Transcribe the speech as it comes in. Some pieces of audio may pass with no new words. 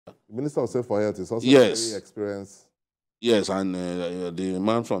The Minister of State for Health is also very experienced. Yes, and the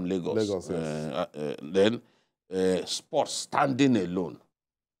man from Lagos. Lagos, yes. Then sports standing alone.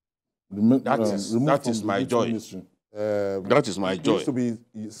 That is my joy. That is my joy. It used to be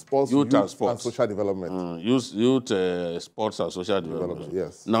sports, youth and social development. Youth, sports and social development.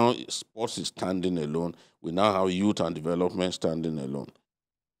 Yes. Now sports is standing alone. We now have youth and development standing alone.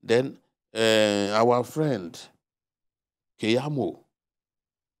 Then our friend Keyamo,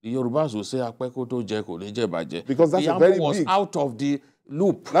 the Yorubas will say Akpekoto Jeko Lejebaje. Because that's Keyamo a very was big out of the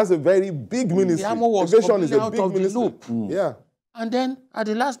loop. That's a very big ministry. Keyamo was completely out of the loop. Yeah. And then at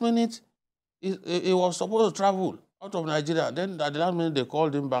the last minute, he was supposed to travel out of Nigeria. Then at the last minute, they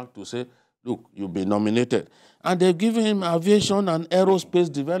called him back to say, look, you've been nominated. And they've given him aviation and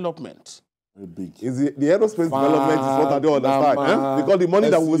aerospace development. Big. The aerospace development is what I don't understand. Because the money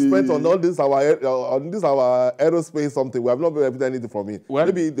that we spent on all this our aerospace something, we have not been able to anything from it. Well,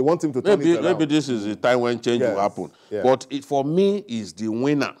 maybe they want him to turn it around. Maybe this is the time when change will happen. Yeah. But for me, is the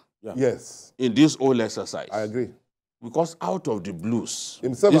winner. Yeah. Yes. In this whole exercise. I agree. Because out of the blues,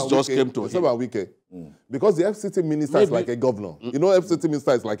 this just came to him. Because the FCT minister is like a governor. You know, FCT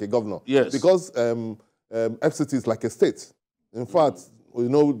minister is like a governor. Yes. Because FCT is like a state. In fact, you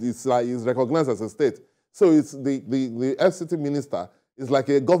know, it's recognized as a state. So it's the FCT minister is like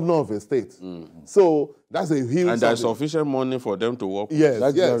a governor of a state. So that's a huge. And there's sufficient money for them to work.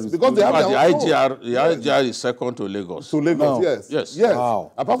 Yes, yes. Because they have the IGR is second to Lagos. To Lagos, yes.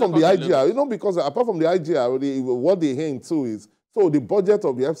 Wow. Apart from the IGR, you know, because apart from the IGR, what they aim to is, so the budget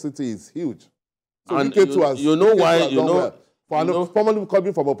of the FCT is huge. So and you know why, someone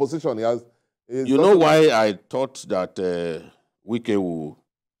coming from opposition, you know why I thought that Wike will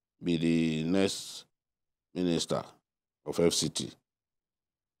be the next minister of FCT.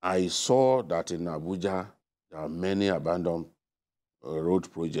 I saw that in Abuja, there are many abandoned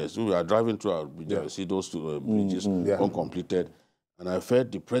road projects. We are driving through Abuja, see those two bridges uncompleted. And I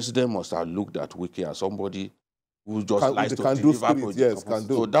felt the president must have looked at Wike as somebody who just likes to deliver projects. Yes, can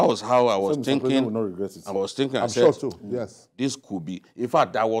do. So that was how I was thinking. I was thinking, I'm sure too. Yes. This could be. In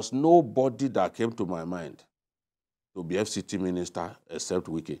fact, there was nobody that came to my mind to be FCT minister except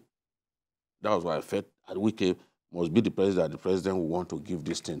Wike. That was why I felt that Wike must be the president will want to give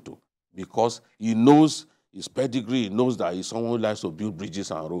this thing to. Because he knows his pedigree, he knows that he's someone who likes to build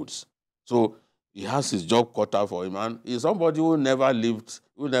bridges and roads. So he has his job cut out for him, and he's somebody who never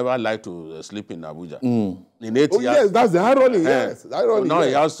liked to sleep in Abuja. In 8 years. Yes, that's the irony, yes. The irony, so now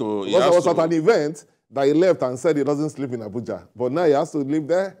he has to... Because there was at an event that he left and said he doesn't sleep in Abuja. But now he has to live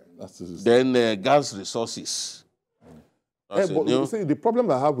there. Then gas resources. But you see, the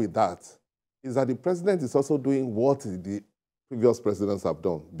problem I have with that is that the president is also doing what the previous presidents have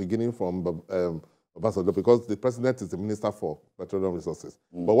done, beginning from Obasanjo, because the president is the minister for petroleum resources.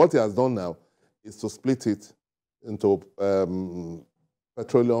 But what he has done now is to split it into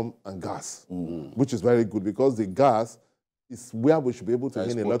petroleum and gas, which is very good, because the gas is where we should be able to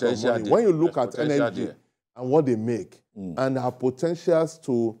gain a lot of money. When you look at energy and what they make, and our potentials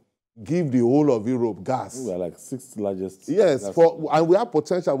to give the whole of Europe gas. We are like 6th largest. Yes, and we have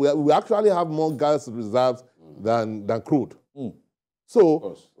potential. We actually have more gas reserves than crude.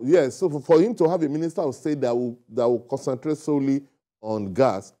 So, yes, so for him to have a minister of state that will concentrate solely on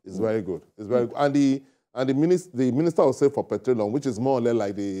gas is very good. It's very good. And the minister of state for petroleum, which is more or less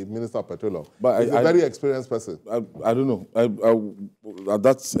like the minister of petroleum, but he's a very experienced person. I don't know.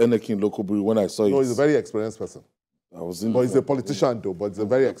 That's Enekin Lokobu when I saw it. No, he's a very experienced person. But he's a politician, though. But he's a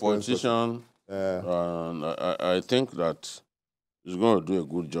very experienced politician. I think that he's going to do a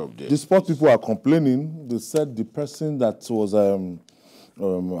good job there. The sport people are complaining. They said the person that was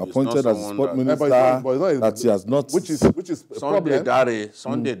appointed as sport minister that he has not. Which is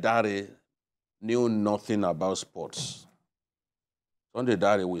Sunday Dare knew nothing about sports. Sunday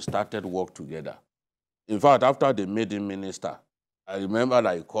Dare, we started work together. In fact, after they made him minister, I remember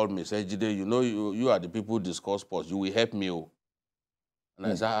that he called me, said, Jide, you know, you are the people who discuss sports. You will help me. And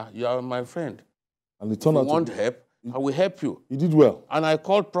I said, you are my friend. And he turned out to want help, I will help you. He did well. And I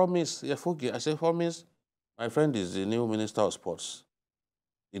called Promise. I said, Promise, my friend is the new minister of sports.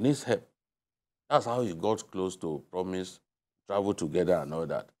 He needs help. That's how he got close to Promise, travel together and all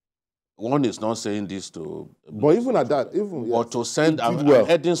that. One is not saying this to... But even at that, but to send... I'm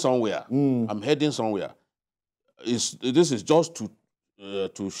heading somewhere. I'm heading somewhere. This is just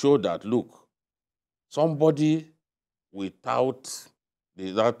to show that, look, somebody without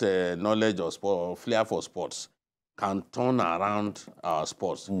that knowledge of sport or flair for sports can turn around our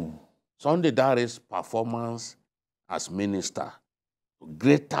sports. Sunday Dare's performance as minister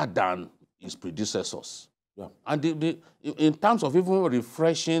greater than his predecessors. Yeah. And in terms of even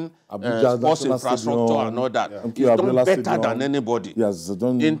refreshing sports infrastructure and all that, he's done better than anybody. Yes,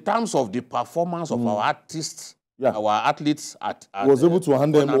 in terms of the performance of our artists, our athletes he was able to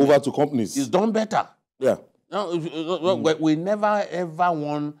hand them over to companies. He's done better. Yeah. No, we never ever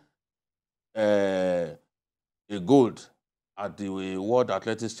won a gold at the World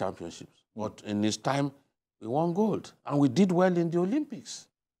Athletics Championships. But in his time, we won gold. And we did well in the Olympics.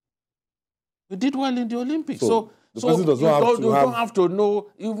 We did well in the Olympics. So you don't have to know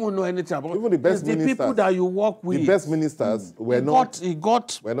anything about even the best ministers. The people that you work with. The best ministers were not. He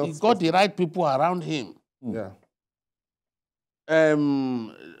got the right people around him. Yeah.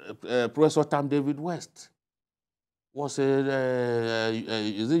 Professor Tam David West was is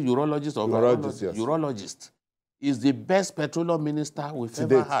it urologist or urologist? Yes. Urologist. Is the best petroleum minister we've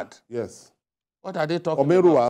ever had. Yes. What are they talking about?